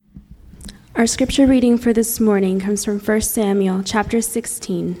Our scripture reading for this morning comes from 1 Samuel chapter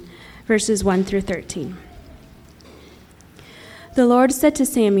 16, verses 1 through 13. The Lord said to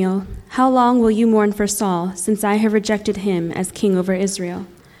Samuel, "How long will you mourn for Saul, since I have rejected him as king over Israel?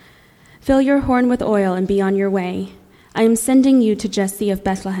 Fill your horn with oil and be on your way. I am sending you to Jesse of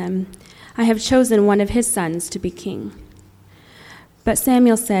Bethlehem. I have chosen one of his sons to be king." But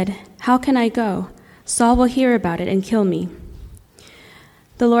Samuel said, "How can I go? Saul will hear about it and kill me."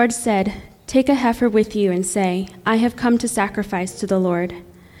 The Lord said, "Take a heifer with you and say, 'I have come to sacrifice to the Lord.'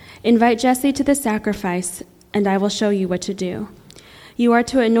 Invite Jesse to the sacrifice, and I will show you what to do. You are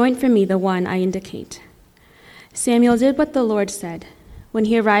to anoint for me the one I indicate." Samuel did what the Lord said. When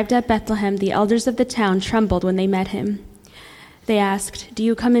he arrived at Bethlehem, the elders of the town trembled when they met him. They asked, "Do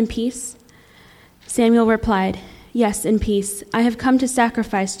you come in peace?" Samuel replied, "Yes, in peace. I have come to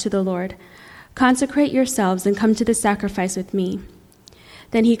sacrifice to the Lord. Consecrate yourselves and come to the sacrifice with me."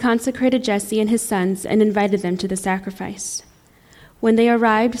 Then he consecrated Jesse and his sons and invited them to the sacrifice. When they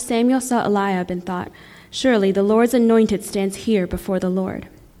arrived, Samuel saw Eliab and thought, "Surely the Lord's anointed stands here before the Lord."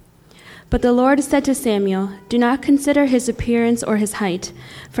 But the Lord said to Samuel, "Do not consider his appearance or his height,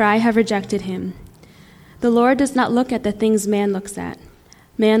 for I have rejected him. The Lord does not look at the things man looks at.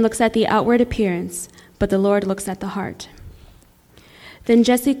 Man looks at the outward appearance, but the Lord looks at the heart." Then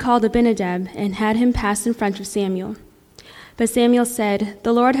Jesse called Abinadab and had him pass in front of Samuel. But Samuel said,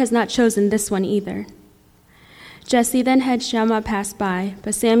 "The Lord has not chosen this one either." Jesse then had Shammah pass by,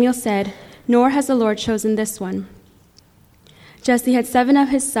 but Samuel said, "Nor has the Lord chosen this one." Jesse had 7 of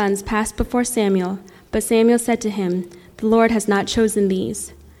his sons pass before Samuel, but Samuel said to him, "The Lord has not chosen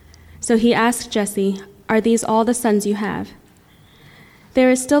these." So he asked Jesse, "Are these all the sons you have?"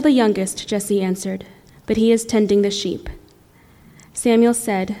 "There is still the youngest," Jesse answered, "but he is tending the sheep." Samuel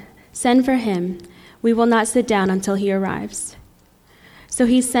said, "Send for him. We will not sit down until he arrives." So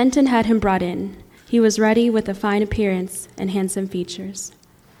he sent and had him brought in. He was ready with a fine appearance and handsome features.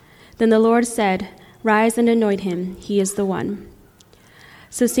 Then the Lord said, "Rise and anoint him. He is the one."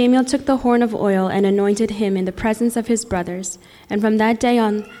 So Samuel took the horn of oil and anointed him in the presence of his brothers. And from that day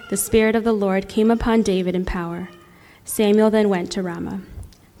on, the Spirit of the Lord came upon David in power. Samuel then went to Ramah.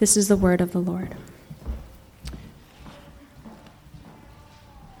 This is the word of the Lord.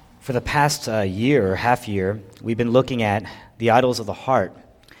 For the past year or half year, we've been looking at the idols of the heart.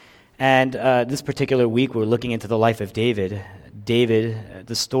 And this particular week, we're looking into the life of David. David,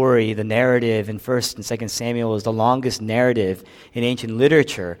 the story, the narrative in 1 and 2 Samuel is the longest narrative in ancient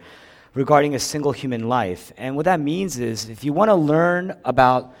literature regarding a single human life. And what that means is if you want to learn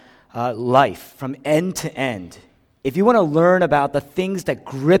about life from end to end, if you want to learn about the things that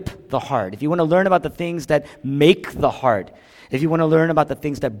grip the heart, if you want to learn about the things that make the heart, if you want to learn about the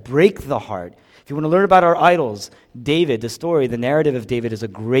things that break the heart, if you want to learn about our idols, David, the story, the narrative of David is a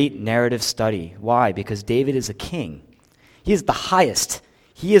great narrative study. Why? Because David is a king. He is the highest.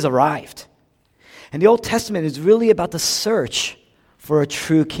 He has arrived. And the Old Testament is really about the search for a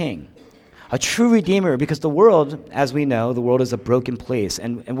true king, a true redeemer, because the world, as we know, the world is a broken place,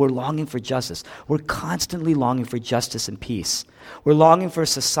 and we're longing for justice. We're constantly longing for justice and peace. We're longing for a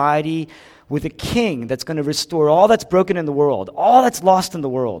society with a king that's going to restore all that's broken in the world, all that's lost in the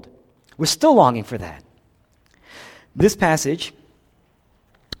world. We're still longing for that. This passage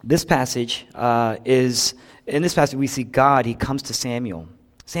is, in this passage we see God, he comes to Samuel.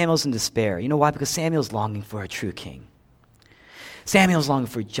 Samuel's in despair. You know why? Because Samuel's longing for a true king. Samuel's longing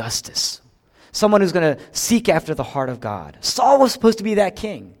for justice. Someone who's going to seek after the heart of God. Saul was supposed to be that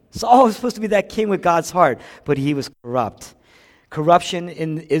king. Saul was supposed to be that king with God's heart, but he was corrupt. Corruption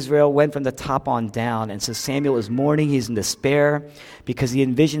in Israel went from the top on down, and so Samuel is mourning. He's in despair because he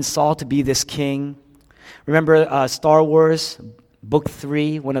envisioned Saul to be this king. Remember Star Wars, Book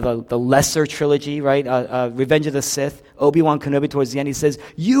 3, one of the lesser trilogy, right? Revenge of the Sith. Obi-Wan Kenobi towards the end, he says,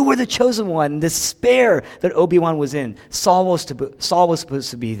 "You were the chosen one." The despair that Obi-Wan was in. Saul was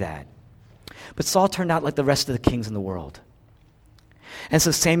supposed to be that. But Saul turned out like the rest of the kings in the world. And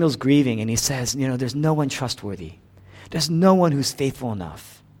so Samuel's grieving, and he says, there's no one trustworthy. There's no one who's faithful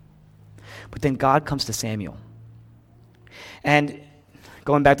enough. But then God comes to Samuel. And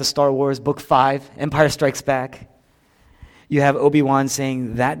going back to Star Wars, Book 5, Empire Strikes Back, you have Obi-Wan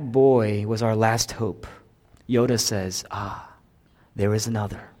saying, "That boy was our last hope." Yoda says, there is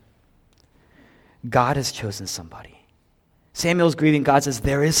another. God has chosen somebody. Samuel's grieving. God says,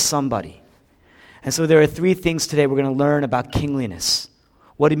 there is somebody. And so there are 3 things today we're going to learn about kingliness,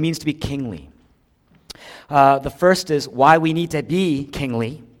 what it means to be kingly. The first is why we need to be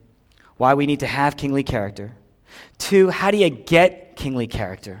kingly, why we need to have kingly character. 2, how do you get kingly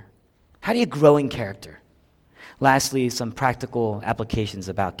character? How do you grow in character? Lastly, some practical applications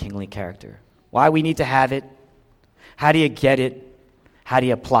about kingly character. Why we need to have it, how do you get it, how do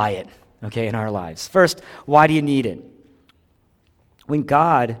you apply it, okay, in our lives. First, why do you need it? When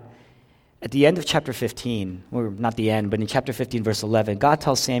God, at the end of chapter 15, or not the end, but in chapter 15, verse 11, God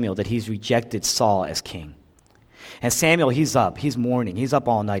tells Samuel that he's rejected Saul as king. And Samuel, he's up, he's mourning, he's up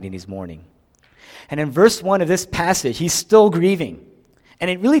all night and he's mourning. And in verse 1 of this passage, he's still grieving. And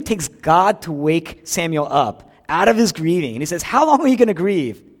it really takes God to wake Samuel up out of his grieving. And he says, how long are you going to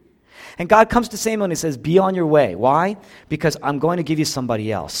grieve? And God comes to Samuel and he says, be on your way. Why? Because I'm going to give you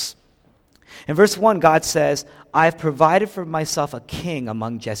somebody else. In verse 1, God says, I have provided for myself a king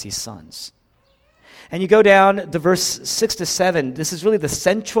among Jesse's sons. And you go down to verse 6 to 7. This is really the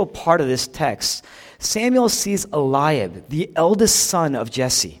central part of this text. Samuel sees Eliab, the eldest son of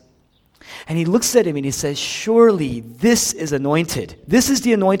Jesse. And he looks at him and he says, surely this is anointed. This is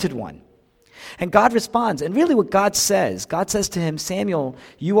the anointed one. And God responds. And really what God says to him, Samuel,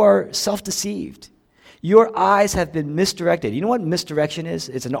 you are self-deceived. Your eyes have been misdirected. You know what misdirection is?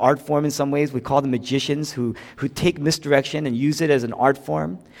 It's an art form in some ways. We call them magicians who take misdirection and use it as an art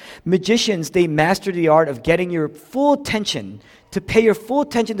form. Magicians, they master the art of getting your full attention, to pay your full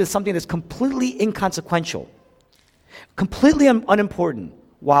attention to something that's completely inconsequential, completely unimportant,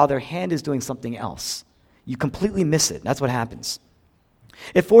 while their hand is doing something else. You completely miss it. That's what happens.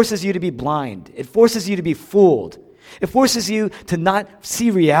 It forces you to be blind. It forces you to be fooled. It forces you to not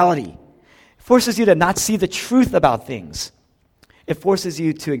see reality. It forces you to not see the truth about things. It forces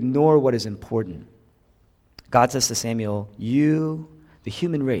you to ignore what is important. God says to Samuel, you, the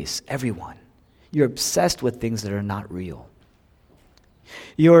human race, everyone, you're obsessed with things that are not real.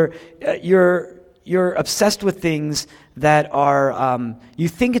 You're obsessed with things that are, you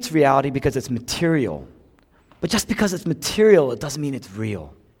think it's reality because it's material. But just because it's material, it doesn't mean it's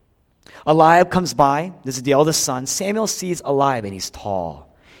real. Eliab comes by. This is the eldest son. Samuel sees Eliab, and he's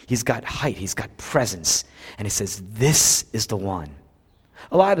tall. He's got height. He's got presence. And he says, this is the one.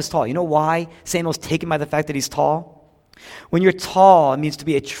 Eliab is tall. You know why Samuel's taken by the fact that he's tall? When you're tall, it means to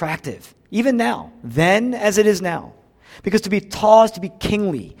be attractive. Even now. Then as it is now. Because to be tall is to be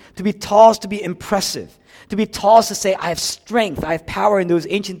kingly. To be tall is to be impressive. To be tall is to say, I have strength. I have power. In those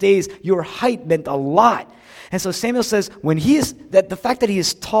ancient days, your height meant a lot. And so Samuel says, the fact that he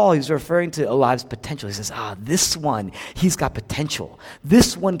is tall, he's referring to Eliab's potential. He says, this one, he's got potential.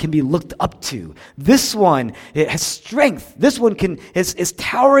 This one can be looked up to. This one has strength. This one is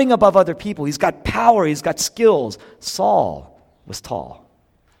towering above other people. He's got power. He's got skills. Saul was tall.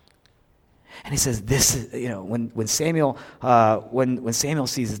 And he says, this is, when Samuel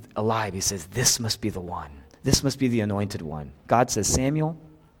sees Eliab, he says, this must be the one. This must be the anointed one. God says, Samuel,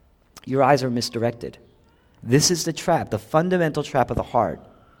 your eyes are misdirected. This is the trap, the fundamental trap of the heart.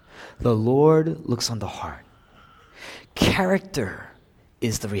 The Lord looks on the heart. Character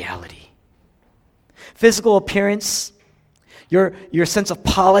is the reality. Physical appearance, your sense of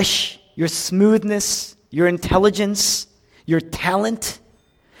polish, your smoothness, your intelligence, your talent,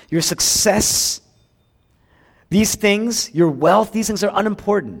 your success, these things, your wealth, these things are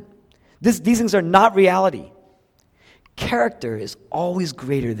unimportant. These things are not reality. Character is always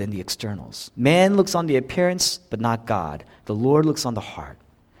greater than the externals. Man looks on the appearance, but not God. The Lord looks on the heart.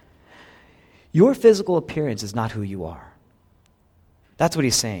 Your physical appearance is not who you are. That's what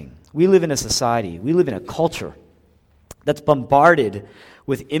he's saying. We live in a society, we live in a culture that's bombarded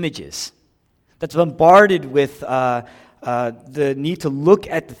with images, that's bombarded with the need to look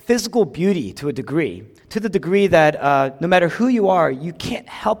at the physical beauty to the degree that no matter who you are, you can't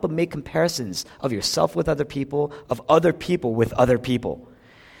help but make comparisons of yourself with other people, of other people with other people.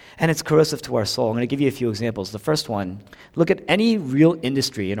 And it's corrosive to our soul. I'm going to give you a few examples. The first one, look at any real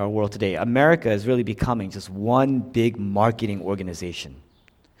industry in our world today. America is really becoming just one big marketing organization.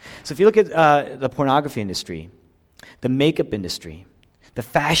 So if you look at the pornography industry, the makeup industry, the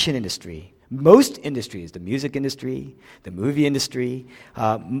fashion industry, most industries, the music industry, the movie industry,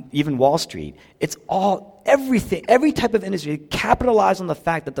 even Wall Street, it's all, everything, every type of industry capitalize on the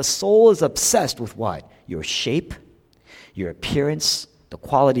fact that the soul is obsessed with what? Your shape, your appearance, the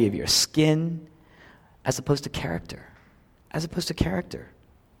quality of your skin, as opposed to character. As opposed to character.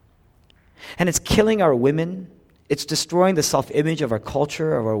 And it's killing our women. It's destroying the self-image of our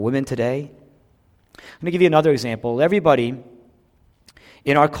culture, of our women today. I'm going to give you another example. Everybody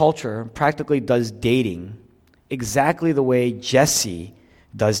in our culture practically does dating exactly the way Jesse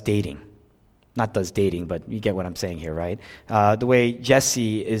does dating. Not does dating, but you get what I'm saying here, right? The way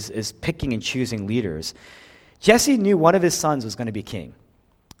Jesse is picking and choosing leaders. Jesse knew one of his sons was going to be king.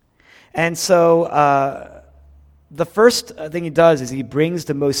 And so the first thing he does is he brings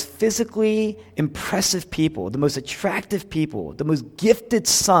the most physically impressive people, the most attractive people, the most gifted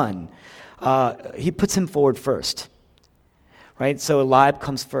son. He puts him forward first, right? So Eliab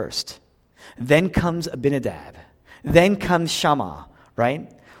comes first. Then comes Abinadab. Then comes Shammah, right?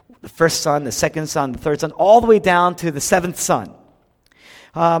 The first son, the second son, the third son, all the way down to the seventh son.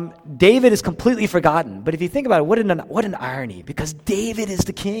 David is completely forgotten. But if you think about it, what an irony, because David is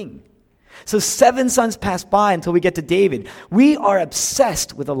the king. So 7 sons pass by until we get to David. We are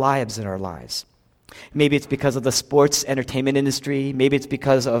obsessed with Eliabs in our lives. Maybe it's because of the sports entertainment industry. Maybe it's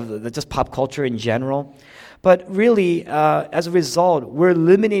because of just pop culture in general. But really, as a result, we're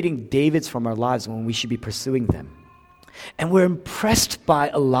eliminating Davids from our lives when we should be pursuing them. And we're impressed by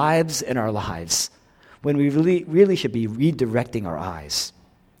Eliabs in our lives when we really should be redirecting our eyes.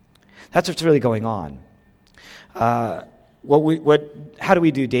 That's what's really going on. How do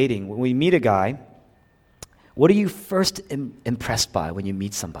we do dating? When we meet a guy, what are you first impressed by when you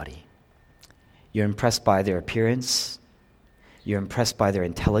meet somebody? You're impressed by their appearance. You're impressed by their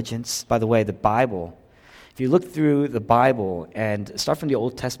intelligence. By the way, the Bible, if you look through the Bible and start from the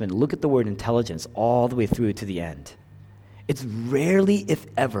Old Testament, look at the word intelligence all the way through to the end. It's rarely, if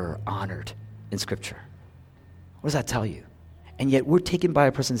ever, honored in Scripture. What does that tell you? And yet we're taken by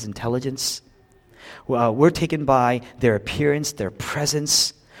a person's intelligence. We're taken by their appearance, their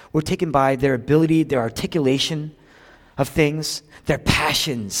presence. We're taken by their ability, their articulation of things, their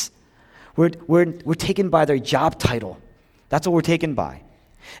passions. We're taken by their job title. That's what we're taken by.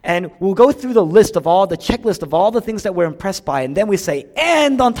 And we'll go through the checklist of all the things that we're impressed by, and then we say,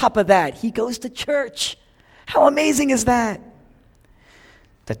 and on top of that, he goes to church. How amazing is that?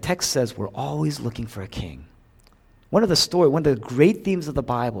 The text says we're always looking for a king. One of the great themes of the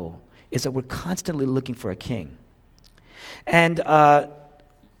Bible is that we're constantly looking for a king. And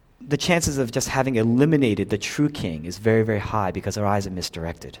the chances of just having eliminated the true king is very, very high because our eyes are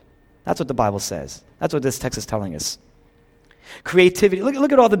misdirected. That's what the Bible says. That's what this text is telling us. Creativity.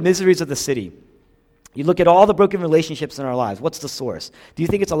 Look at all the miseries of the city. You look at all the broken relationships in our lives. What's the source? Do you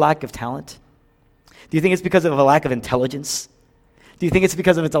think it's a lack of talent? Do you think it's because of a lack of intelligence? Do you think it's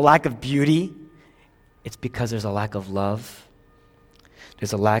because it's a lack of beauty? It's because there's a lack of love.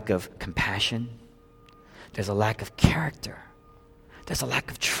 There's a lack of compassion. There's a lack of character. There's a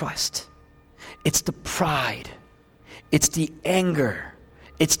lack of trust. It's the pride. It's the anger.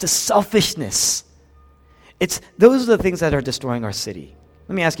 It's the selfishness. Those are the things that are destroying our city.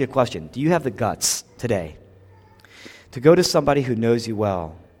 Let me ask you a question. Do you have the guts today to go to somebody who knows you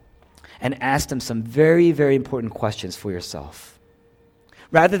well and ask them some very, very important questions for yourself?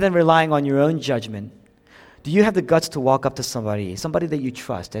 Rather than relying on your own judgment, do you have the guts to walk up to somebody that you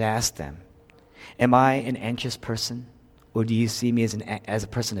trust, and ask them, am I an anxious person, or do you see me as a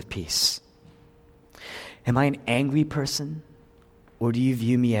person of peace? Am I an angry person, or do you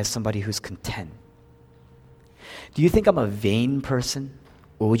view me as somebody who's content? Do you think I'm a vain person,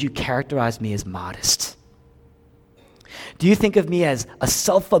 or would you characterize me as modest? Do you think of me as a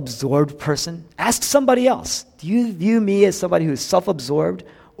self-absorbed person? Ask somebody else. Do you view me as somebody who's self-absorbed,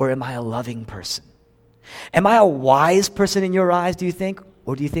 or am I a loving person? Am I a wise person in your eyes, do you think?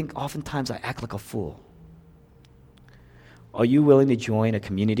 Or do you think oftentimes I act like a fool? Are you willing to join a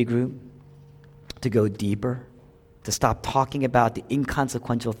community group, to go deeper, to stop talking about the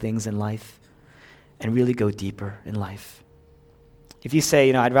inconsequential things in life and really go deeper in life? If you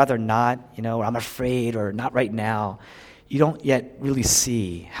say, I'd rather not, or I'm afraid, or not right now, you don't yet really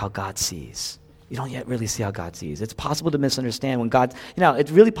see how God sees. You don't yet really see how God sees. It's possible to misunderstand when God, it's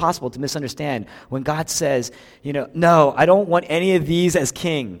really possible to misunderstand when God says, no, I don't want any of these as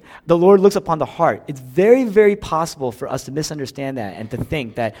king. The Lord looks upon the heart. It's very, very possible for us to misunderstand that and to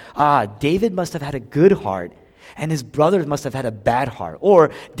think that, David must have had a good heart and his brothers must have had a bad heart.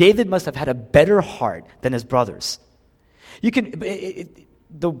 Or David must have had a better heart than his brothers.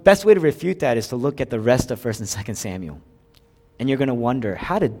 The best way to refute that is to look at the rest of 1 and 2 Samuel. And you're going to wonder,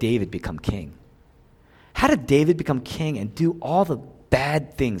 how did David become king? How did David become king and do all the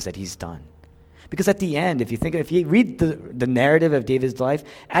bad things that he's done? Because at the end, if you read the narrative of David's life,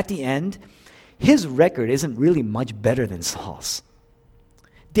 at the end, his record isn't really much better than Saul's.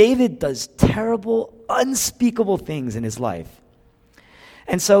 David does terrible, unspeakable things in his life.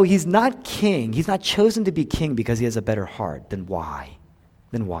 And so he's not king. He's not chosen to be king because he has a better heart. Then why?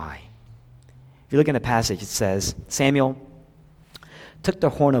 If you look in the passage, it says, Samuel took the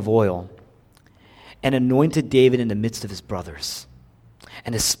horn of oil and anointed David in the midst of his brothers.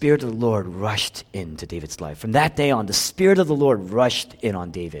 And the Spirit of the Lord rushed into David's life. From that day on, the Spirit of the Lord rushed in on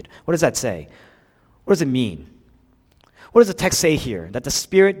David. What does that say? What does it mean? What does the text say here? That the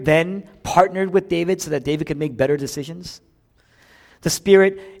Spirit then partnered with David so that David could make better decisions? The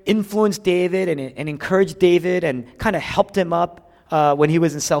Spirit influenced David and encouraged David and kind of helped him up when he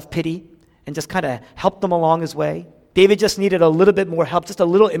was in self-pity and just kind of helped him along his way. David just needed a little bit more help, just a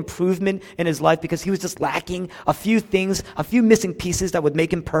little improvement in his life because he was just lacking a few things, a few missing pieces that would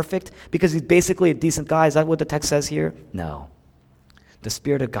make him perfect because he's basically a decent guy. Is that what the text says here? No. The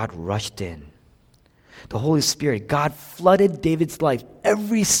Spirit of God rushed in. The Holy Spirit, God flooded David's life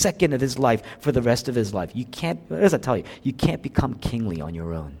every second of his life for the rest of his life. You can't, what does that tell you? You can't become kingly on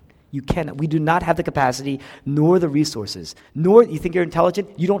your own. You cannot. We do not have the capacity nor the resources. Nor, you think you're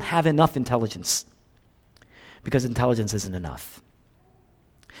intelligent? You don't have enough intelligence. Because intelligence isn't enough.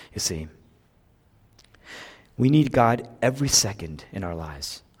 You see, we need God every second in our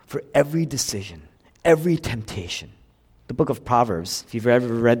lives, for every decision, every temptation. The book of Proverbs, if you've ever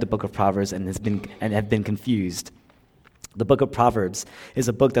read the book of Proverbs and have been confused, the book of Proverbs is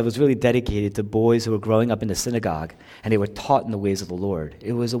a book that was really dedicated to boys who were growing up in the synagogue and they were taught in the ways of the Lord.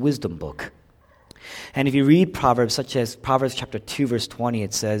 It was a wisdom book. And if you read Proverbs, such as Proverbs chapter 2, verse 20,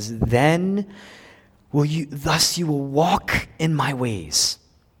 it says, Thus you will walk in my ways.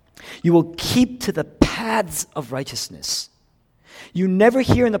 You will keep to the paths of righteousness. You never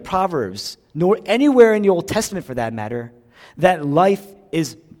hear in the Proverbs, nor anywhere in the Old Testament for that matter, that life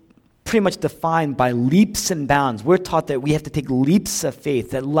is pretty much defined by leaps and bounds. We're taught that we have to take leaps of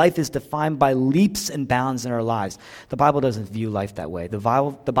faith, that life is defined by leaps and bounds in our lives. The Bible doesn't view life that way. The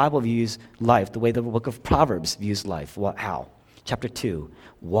Bible views life the way the book of Proverbs views life. Well, how? Chapter 2,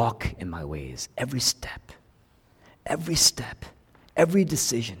 walk in my ways. Every step, every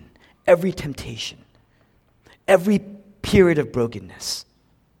decision, every temptation, every period of brokenness.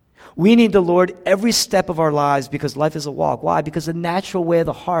 We need the Lord every step of our lives because life is a walk. Why? Because the natural way of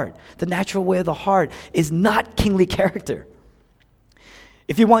the heart is not kingly character.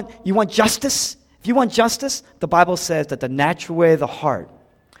 If you want justice, the Bible says that the natural way of the heart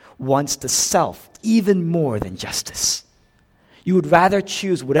wants the self even more than justice. You would rather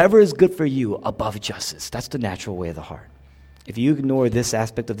choose whatever is good for you above justice. That's the natural way of the heart. If you ignore this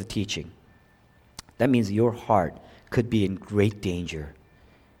aspect of the teaching, that means your heart could be in great danger.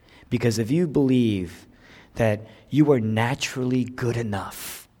 Because if you believe that you are naturally good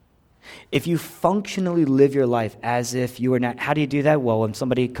enough, if you functionally live your life as if you are not, how do you do that? Well, when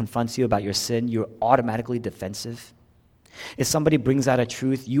somebody confronts you about your sin, you're automatically defensive. If somebody brings out a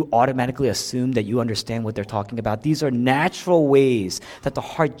truth, you automatically assume that you understand what they're talking about. These are natural ways that the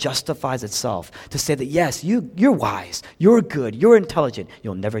heart justifies itself to say that, yes, you're wise, you're good, you're intelligent,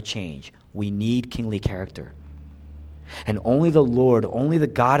 you'll never change. We need kingly character. And only the Lord, only the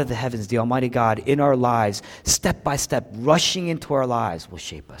God of the heavens, the Almighty God in our lives, step by step, rushing into our lives, will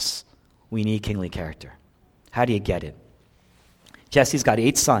shape us. We need kingly character. How do you get it? Jesse's got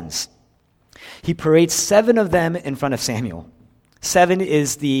 8 sons. He parades 7 of them in front of Samuel. 7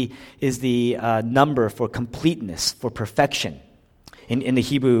 is the number for completeness, for perfection in the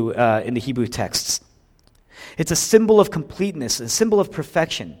Hebrew texts. It's a symbol of completeness, a symbol of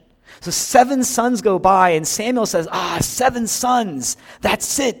perfection. So 7 sons go by, and Samuel says, 7 sons,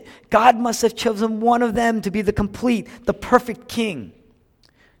 that's it. God must have chosen one of them to be the complete, the perfect king.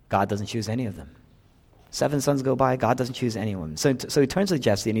 God doesn't choose any of them. 7 sons go by, God doesn't choose anyone. So he turns to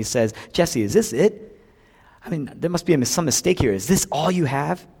Jesse and he says, Jesse, is this it? I mean, there must be some mistake here. Is this all you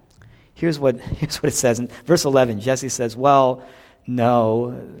have? Here's what it says in verse 11. Jesse says, well,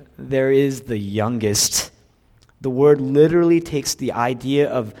 no, there is the youngest. The word literally takes the idea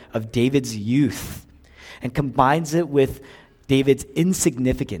of David's youth and combines it with David's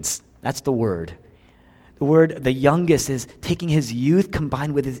insignificance. That's the word. The word, the youngest, is taking his youth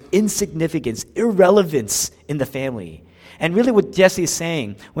combined with his insignificance, irrelevance in the family. And really what Jesse is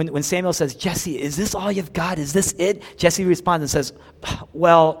saying, when Samuel says, Jesse, is this all you've got? Is this it? Jesse responds and says,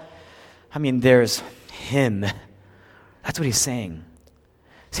 well, I mean, there's him. That's what he's saying.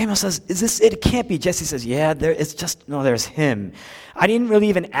 Samuel says, is this it? It can't be. Jesse says, yeah, there's him. I didn't really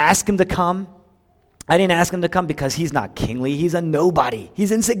even ask him to come. I didn't ask him to come because he's not kingly. He's a nobody.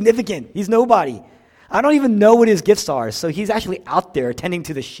 He's insignificant. He's nobody. I don't even know what his gifts are. So he's actually out there tending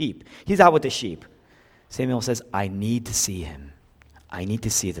to the sheep. He's out with the sheep. Samuel says, I need to see him. I need to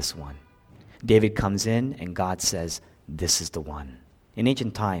see this one. David comes in and God says, this is the one. In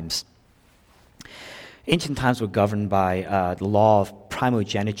ancient times were governed by the law of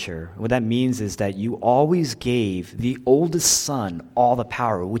primogeniture. What that means is that you always gave the oldest son all the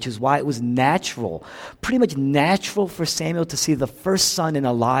power, which is why it was natural, pretty much natural for Samuel to see the first son in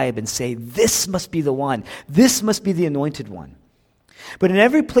Eliab and say, this must be the one. This must be the anointed one. But in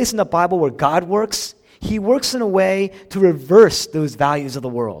every place in the Bible where God works, he works in a way to reverse those values of the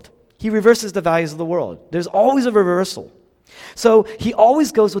world. He reverses the values of the world. There's always a reversal. So he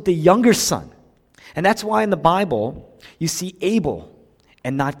always goes with the younger son. And that's why in the Bible, you see Abel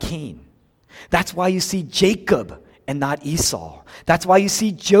and not Cain. That's why you see Jacob and not Esau. That's why you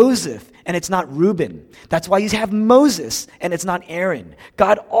see Joseph and it's not Reuben. That's why you have Moses and it's not Aaron.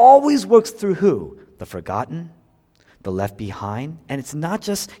 God always works through who? The forgotten, the left behind. And it's not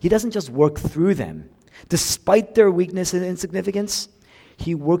just, he doesn't just work through them. Despite their weakness and insignificance,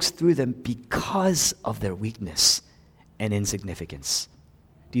 he works through them because of their weakness and insignificance.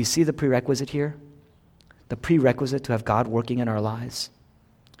 Do you see the prerequisite here? The prerequisite to have God working in our lives?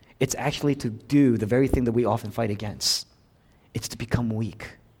 It's actually to do the very thing that we often fight against. It's to become weak.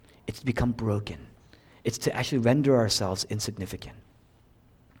 It's to become broken. It's to actually render ourselves insignificant.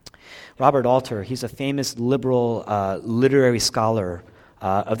 Robert Alter, he's a famous liberal literary scholar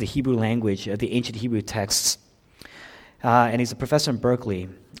of the Hebrew language, of the ancient Hebrew texts. And he's a professor in Berkeley.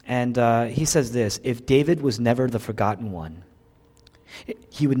 And he says this: if David was never the forgotten one,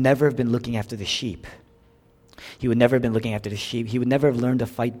 he would never have been looking after the sheep. He would never have been looking after the sheep. He would never have learned to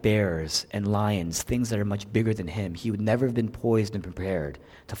fight bears and lions, things that are much bigger than him. He would never have been poised and prepared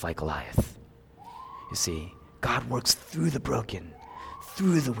to fight Goliath. You see, God works through the broken,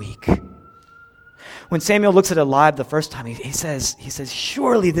 through the weak. When Samuel looks at Eliab the first time, he says,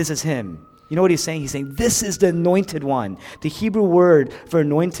 surely this is him. You know what he's saying? He's saying, this is the anointed one. The Hebrew word for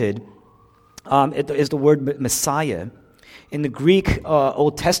anointed is the word Messiah. In the Greek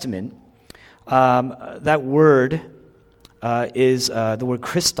Old Testament, that word is the word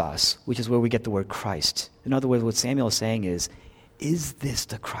Christos, which is where we get the word Christ. In other words, what Samuel is saying is this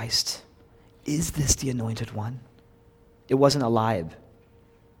the Christ? Is this the anointed one? It wasn't Eliab.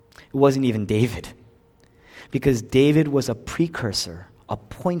 It wasn't even David. Because David was a precursor, a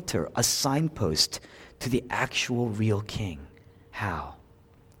pointer, a signpost to the actual real king. How?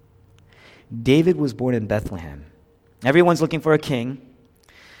 David was born in Bethlehem. Everyone's looking for a king.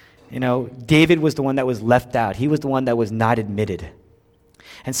 You know, David was the one that was left out. He was the one that was not admitted.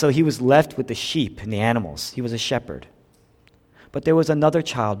 And so he was left with the sheep and the animals. He was a shepherd. But there was another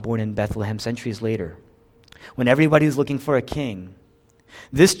child born in Bethlehem centuries later. When everybody was looking for a king,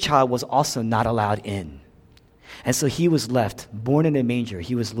 this child was also not allowed in. And so he was left, born in a manger,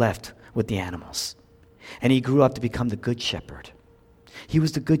 he was left with the animals. And he grew up to become the good shepherd. He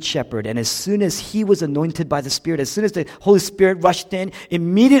was the good shepherd, and as soon as he was anointed by the Spirit, as soon as the Holy Spirit rushed in,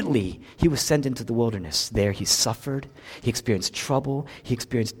 immediately he was sent into the wilderness. There he suffered, he experienced trouble, he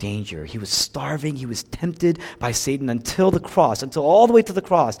experienced danger. He was starving, he was tempted by Satan until the cross, until all the way to the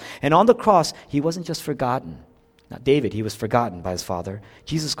cross. And on the cross, he wasn't just forgotten. Not David, he was forgotten by his Father.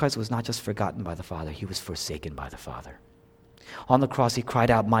 Jesus Christ was not just forgotten by the Father, he was forsaken by the Father. On the cross, he cried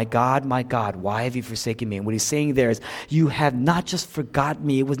out, my God, why have you forsaken me? And what he's saying there is, you have not just forgotten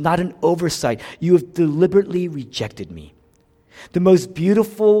me. It was not an oversight. You have deliberately rejected me. The most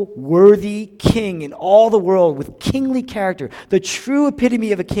beautiful, worthy king in all the world with kingly character, the true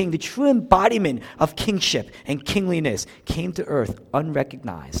epitome of a king, the true embodiment of kingship and kingliness, came to earth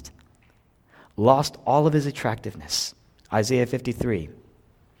unrecognized, lost all of his attractiveness. Isaiah 53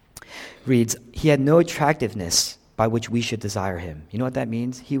 reads, he had no attractiveness by which we should desire him. You know what that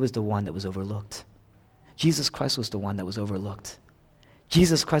means? He was the one that was overlooked. Jesus Christ was the one that was overlooked.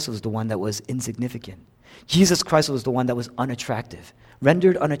 Jesus Christ was the one that was insignificant. Jesus Christ was the one that was unattractive,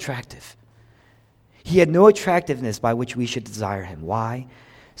 rendered unattractive. He had no attractiveness by which we should desire him. Why?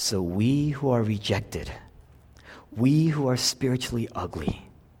 So we who are rejected, we who are spiritually ugly,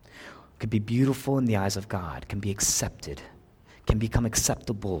 could be beautiful in the eyes of God, can be accepted, can become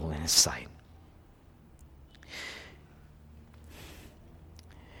acceptable in his sight.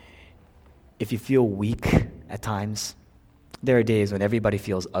 If you feel weak at times, there are days when everybody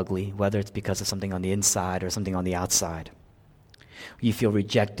feels ugly, whether it's because of something on the inside or something on the outside. You feel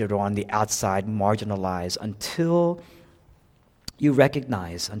rejected or on the outside, marginalized, until you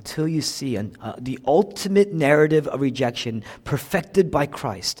recognize, until you see the ultimate narrative of rejection perfected by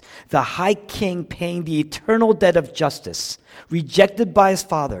Christ, the high king paying the eternal debt of justice, rejected by his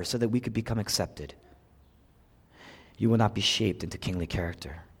Father so that we could become accepted. You will not be shaped into kingly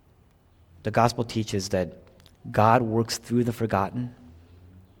character. The gospel teaches that God works through the forgotten.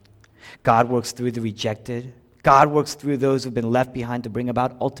 God works through the rejected. God works through those who've been left behind to bring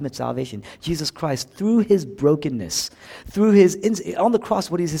about ultimate salvation. Jesus Christ, through his brokenness, on the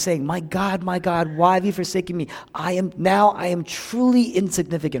cross, what is he saying? My God, why have you forsaken me? I am truly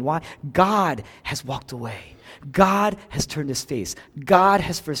insignificant. Why? God has walked away. God has turned his face. God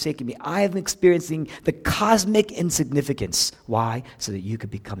has forsaken me. I am experiencing the cosmic insignificance. Why? So that you could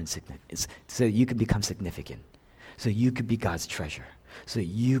become insignificant. So that you could become significant. So that you could be God's treasure. So that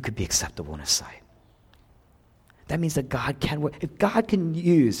you could be acceptable in his sight. That means that God can work. If God can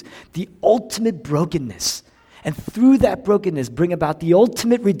use the ultimate brokenness and through that brokenness bring about the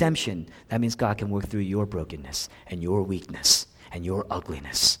ultimate redemption, that means God can work through your brokenness and your weakness and your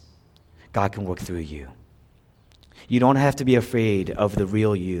ugliness. God can work through you. You don't have to be afraid of the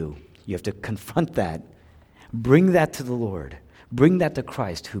real you. You have to confront that. Bring that to the Lord. Bring that to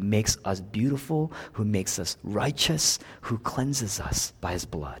Christ, who makes us beautiful, who makes us righteous, who cleanses us by his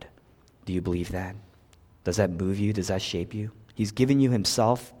blood. Do you believe that? Does that move you? Does that shape you? He's given you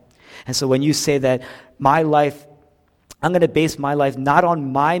himself. And so when you say that my life, I'm going to base my life not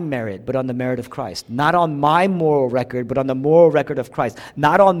on my merit, but on the merit of Christ. Not on my moral record, but on the moral record of Christ.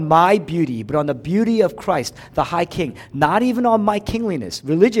 Not on my beauty, but on the beauty of Christ, the high king. Not even on my kingliness.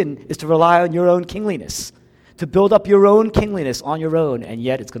 Religion is to rely on your own kingliness, to build up your own kingliness on your own, and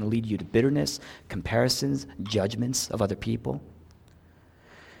yet it's going to lead you to bitterness, comparisons, judgments of other people.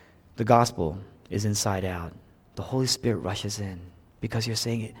 The gospel is inside out. The Holy Spirit rushes in because you're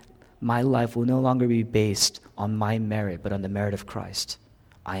saying, my life will no longer be based on my merit, but on the merit of Christ.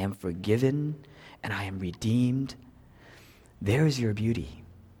 I am forgiven and I am redeemed. There's your beauty.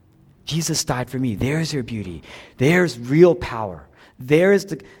 Jesus died for me. There's your beauty. There's real power. There's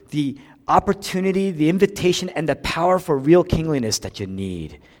the opportunity, the invitation, and the power for real kingliness that you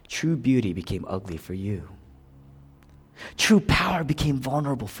need. True beauty became ugly for you. True power became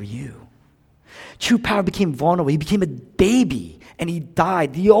vulnerable for you. True power became vulnerable. He became a baby and he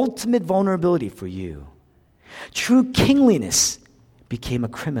died, the ultimate vulnerability for you. True kingliness became a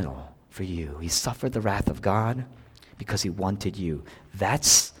criminal for you. He suffered the wrath of God because he wanted you.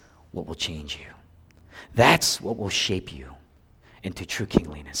 That's what will change you. That's what will shape you into true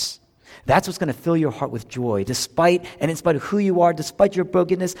kingliness. That's what's going to fill your heart with joy, despite and in spite of who you are, despite your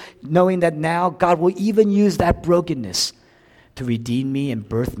brokenness, knowing that now God will even use that brokenness to redeem me and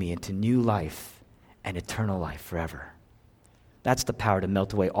birth me into new life and eternal life forever. That's the power to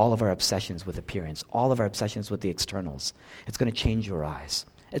melt away all of our obsessions with appearance, all of our obsessions with the externals. It's going to change your eyes.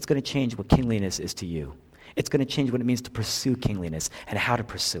 It's going to change what kingliness is to you. It's going to change what it means to pursue kingliness and how to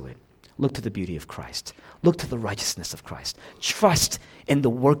pursue it. Look to the beauty of Christ. Look to the righteousness of Christ. Trust in the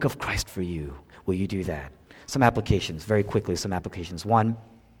work of Christ for you. Will you do that? Some applications, very quickly, some applications. One,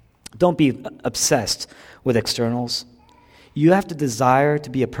 don't be obsessed with externals. You have to desire to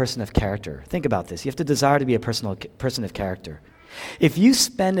be a person of character. Think about this. You have to desire to be a person of character. If you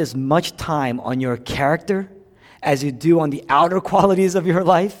spend as much time on your character as you do on the outer qualities of your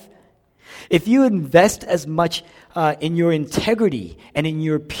life, if you invest as much in your integrity and in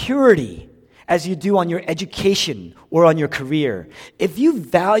your purity as you do on your education or on your career, if you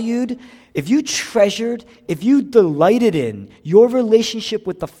valued, if you treasured, if you delighted in your relationship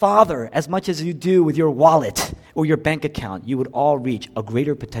with the Father as much as you do with your wallet or your bank account, you would all reach a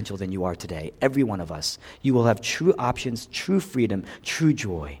greater potential than you are today, every one of us. You will have true options, true freedom, true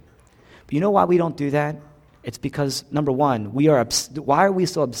joy. But you know why we don't do that? It's because, number one, why are we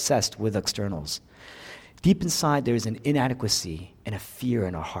so obsessed with externals? Deep inside, there is an inadequacy and a fear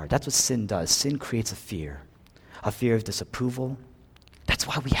in our heart. That's what sin does. Sin creates a fear of disapproval. That's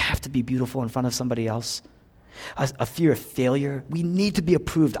why we have to be beautiful in front of somebody else. A fear of failure. We need to be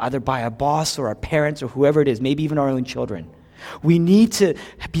approved either by our boss or our parents or whoever it is, maybe even our own children. We need to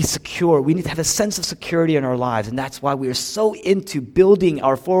be secure. We need to have a sense of security in our lives, and that's why we are so into building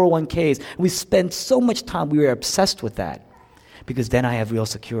our 401ks. We spend so much time, we are obsessed with that, because then I have real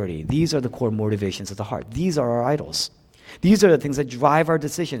security. These are the core motivations of the heart. These are our idols. These are the things that drive our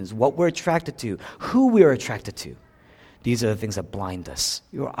decisions, what we're attracted to, who we are attracted to. These are the things that blind us.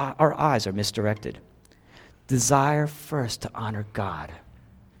 Our eyes are misdirected. Desire first to honor God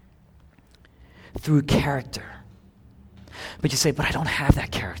through character. But you say, but I don't have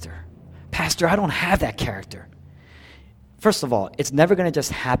that character. Pastor, I don't have that character. First of all, it's never going to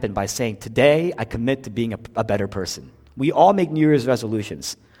just happen by saying, today I commit to being a better person. We all make New Year's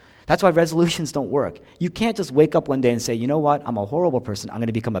resolutions. That's why resolutions don't work. You can't just wake up one day and say, you know what, I'm a horrible person. I'm going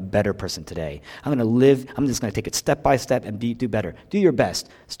to become a better person today. I'm just going to take it step by step and do better. Do your best.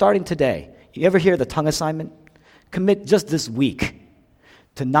 Starting today. You ever hear the tongue assignment? Commit just this week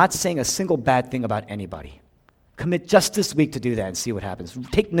to not saying a single bad thing about anybody. Commit just this week to do that and see what happens.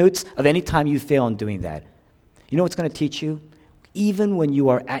 Take notes of any time you fail in doing that. You know what's going to teach you? Even when you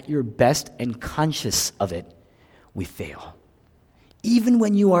are at your best and conscious of it, we fail. Even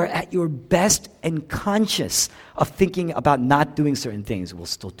when you are at your best and conscious of thinking about not doing certain things, we'll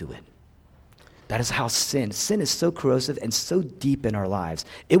still do it. That is how sin is so corrosive and so deep in our lives.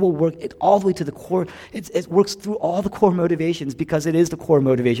 It will work all the way to the core. It works through all the core motivations because it is the core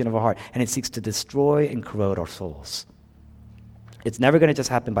motivation of our heart, and it seeks to destroy and corrode our souls. It's never going to just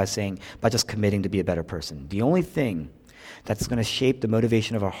happen by just committing to be a better person. The only thing that's going to shape the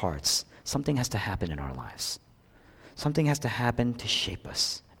motivation of our hearts, something has to happen in our lives. Something has to happen to shape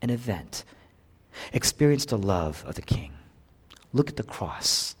us. An event. Experience the love of the King. Look at the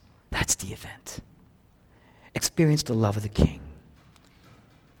cross. That's the event. Experience the love of the King.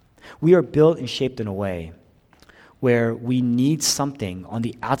 We are built and shaped in a way where we need something on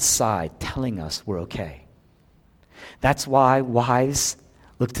the outside telling us we're okay. That's why wives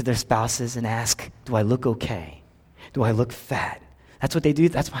look to their spouses and ask, do I look okay? Do I look fat? That's what they do.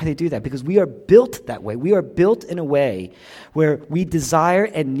 That's why they do that, because we are built that way. We are built in a way where we desire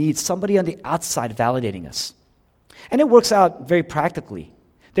and need somebody on the outside validating us. And it works out very practically.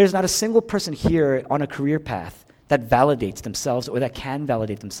 There's not a single person here on a career path that validates themselves or that can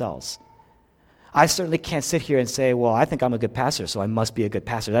validate themselves. I certainly can't sit here and say, well, I think I'm a good pastor, so I must be a good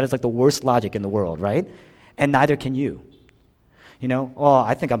pastor. That is like the worst logic in the world, right? And neither can you.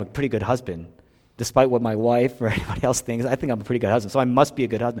 I think I'm a pretty good husband. Despite what my wife or anybody else thinks, I think I'm a pretty good husband, so I must be a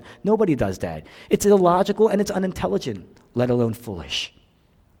good husband. Nobody does that. It's illogical and it's unintelligent, let alone foolish.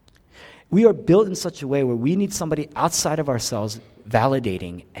 We are built in such a way where we need somebody outside of ourselves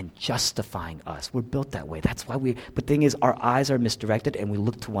validating and justifying us. We're built that way. That's why but the thing is, our eyes are misdirected and we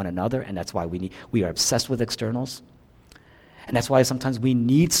look to one another, and that's why we are obsessed with externals. And that's why sometimes we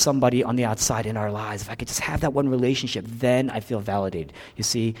need somebody on the outside in our lives. If I could just have that one relationship, then I feel validated. You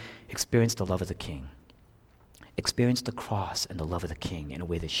see, experience the love of the King. Experience the cross and the love of the King in a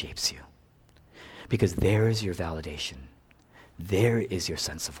way that shapes you. Because there is your validation. There is your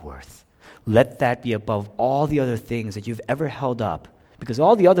sense of worth. Let that be above all the other things that you've ever held up, because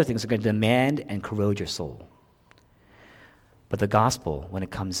all the other things are going to demand and corrode your soul. But the gospel, when it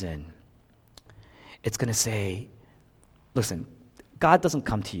comes in, it's going to say, listen, God doesn't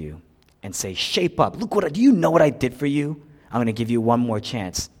come to you and say, shape up. Do you know what I did for you? I'm going to give you one more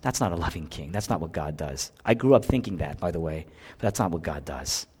chance. That's not a loving King. That's not what God does. I grew up thinking that, by the way, but that's not what God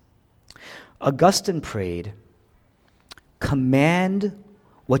does. Augustine prayed, command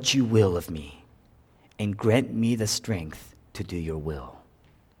what you will of me, and grant me the strength to do your will.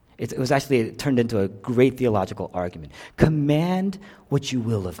 It turned into a great theological argument. Command what you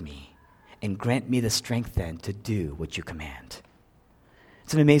will of me, and grant me the strength then to do what you command.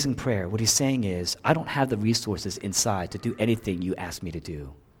 It's an amazing prayer. What he's saying is, I don't have the resources inside to do anything you ask me to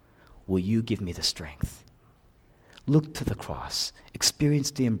do. Will you give me the strength? Look to the cross,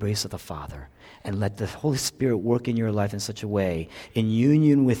 experience the embrace of the Father, and let the Holy Spirit work in your life in such a way, in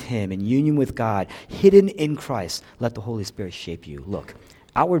union with Him, in union with God, hidden in Christ. Let the Holy Spirit shape you. Look,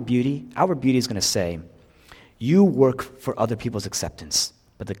 outward beauty is going to say, you work for other people's acceptance.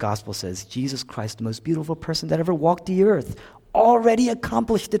 But the gospel says, Jesus Christ, the most beautiful person that ever walked the earth, already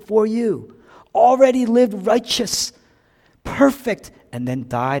accomplished it for you, already lived righteous, perfect, and then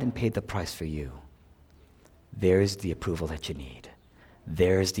died and paid the price for you. There's the approval that you need.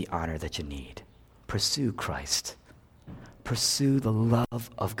 There's the honor that you need. Pursue Christ. Pursue the love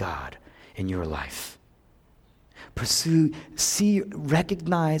of God in your life.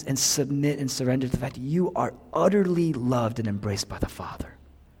 Recognize and submit and surrender to the fact that you are utterly loved and embraced by the Father.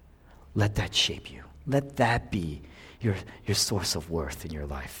 Let that shape you. Let that be your source of worth in your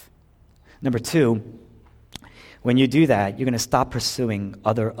life. Number 2, when you do that, you're going to stop pursuing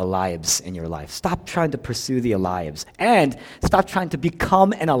other Eliabs in your life. Stop trying to pursue the Eliabs. And stop trying to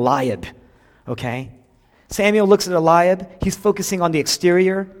become an Eliab. Okay? Samuel looks at Eliab. He's focusing on the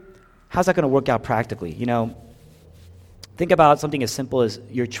exterior. How's that going to work out practically? Think about something as simple as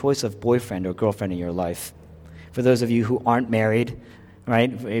your choice of boyfriend or girlfriend in your life. For those of you who aren't married,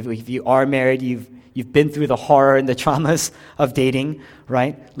 right? If you are married, you've been through the horror and the traumas of dating,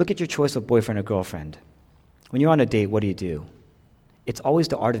 right? Look at your choice of boyfriend or girlfriend. When you're on a date, what do? It's always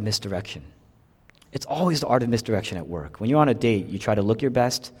the art of misdirection. It's always the art of misdirection at work. When you're on a date, you try to look your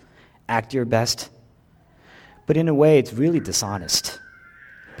best, act your best, but in a way, it's really dishonest.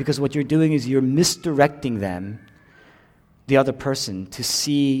 Because what you're doing is you're misdirecting them, the other person, to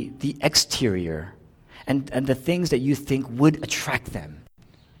see the exterior and the things that you think would attract them.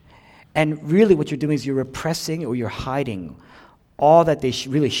 And really what you're doing is you're repressing or you're hiding all that they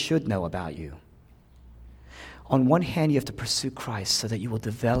really should know about you. On one hand, you have to pursue Christ so that you will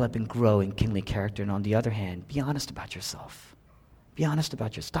develop and grow in kingly character. And on the other hand, be honest about yourself. Be honest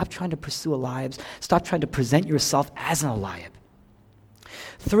about yourself. Stop trying to pursue Eliabs. Stop trying to present yourself as an Eliab.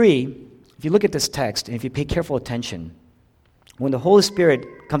 3, if you look at this text, and if you pay careful attention, When the Holy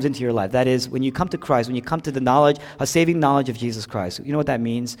Spirit comes into your life, that is, when you come to Christ, when you come to the knowledge, a saving knowledge of Jesus Christ, you know what that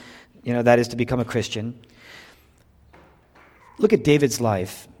means? That is to become a Christian. Look at David's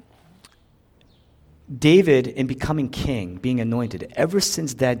life. David, in becoming king, being anointed, ever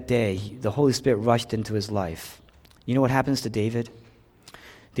since that day, the Holy Spirit rushed into his life. You know what happens to David?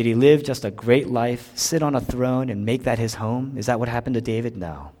 Did he live just a great life, sit on a throne, and make that his home? Is that what happened to David?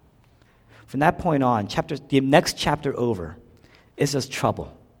 No. From that point on, the next chapter over is just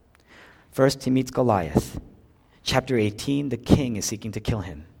trouble. First, he meets Goliath. Chapter 18, the king is seeking to kill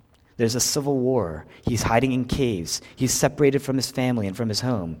him. There's a civil war. He's hiding in caves. He's separated from his family and from his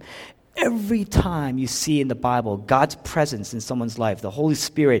home. Every time you see in the Bible God's presence in someone's life, the Holy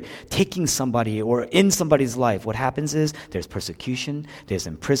Spirit taking somebody or in somebody's life, what happens is there's persecution, there's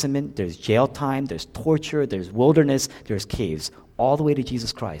imprisonment, there's jail time, there's torture, there's wilderness, there's caves, all the way to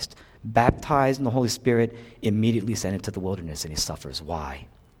Jesus Christ. Baptized in the Holy Spirit, immediately sent into the wilderness, and he suffers. Why?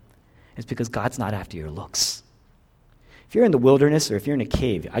 It's because God's not after your looks. If you're in the wilderness or if you're in a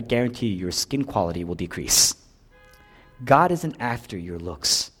cave, I guarantee you your skin quality will decrease. God isn't after your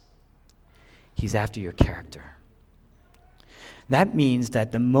looks. He's after your character. That means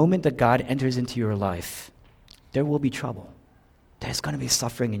that the moment that God enters into your life, there will be trouble. There's going to be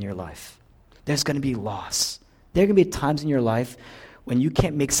suffering in your life. There's going to be loss. There are going to be times in your life when you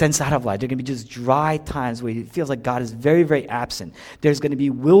can't make sense out of life. There are going to be just dry times where it feels like God is very, very absent. There's going to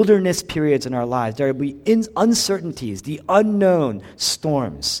be wilderness periods in our lives. There will be uncertainties, the unknown,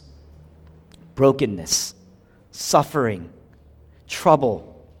 storms, brokenness, suffering, trouble.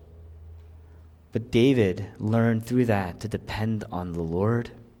 But David learned through that to depend on the Lord,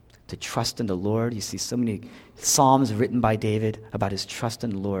 to trust in the Lord. You see so many psalms written by David about his trust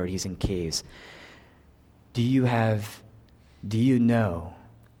in the Lord. He's in caves. Do you know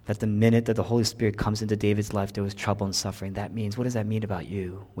that the minute that the Holy Spirit comes into David's life, there was trouble and suffering? That means, what does that mean about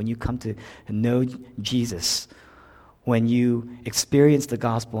you? When you come to know Jesus, when you experience the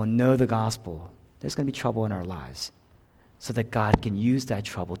gospel and know the gospel, there's going to be trouble in our lives so that God can use that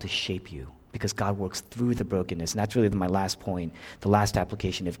trouble to shape you, because God works through the brokenness. And that's really my last point, the last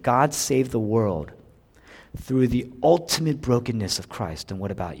application. If God saved the world through the ultimate brokenness of Christ, then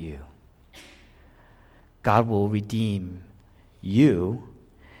what about you? God will redeem you.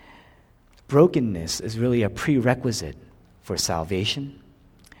 Brokenness is really a prerequisite for salvation.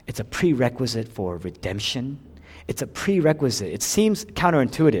 It's a prerequisite for redemption. It's a prerequisite. It seems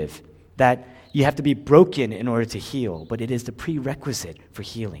counterintuitive that you have to be broken in order to heal, but it is the prerequisite for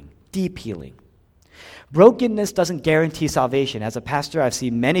healing. Deep healing. Brokenness doesn't guarantee salvation. As a pastor, I've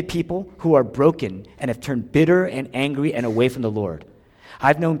seen many people who are broken and have turned bitter and angry and away from the Lord.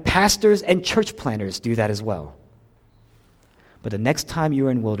 I've known pastors and church planners do that as well. But the next time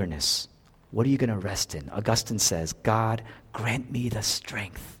you're in wilderness, what are you going to rest in? Augustine says, God, grant me the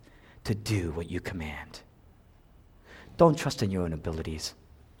strength to do what you command. Don't trust in your own abilities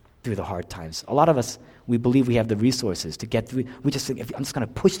through the hard times. A lot of us, we believe we have the resources to get through. We just think, I'm just going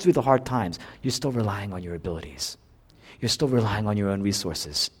to push through the hard times. You're still relying on your abilities. You're still relying on your own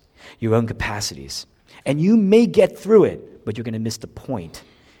resources, your own capacities. And you may get through it, but you're going to miss the point.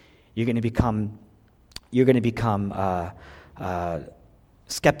 You're going to become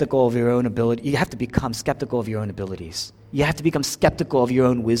skeptical of your own ability. You have to become skeptical of your own abilities. You have to become skeptical of your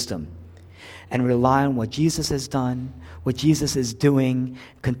own wisdom and rely on what Jesus has done, what Jesus is doing,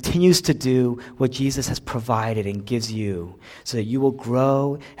 continues to do, what Jesus has provided and gives you, so that you will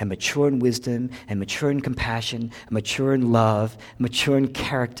grow and mature in wisdom and mature in compassion, and mature in love, mature in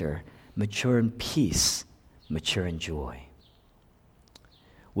character, mature in peace, mature in joy.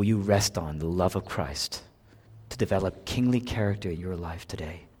 Will you rest on the love of Christ to develop kingly character in your life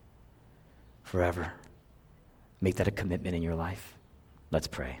today, forever? Make that a commitment in your life. Let's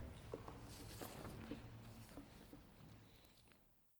pray.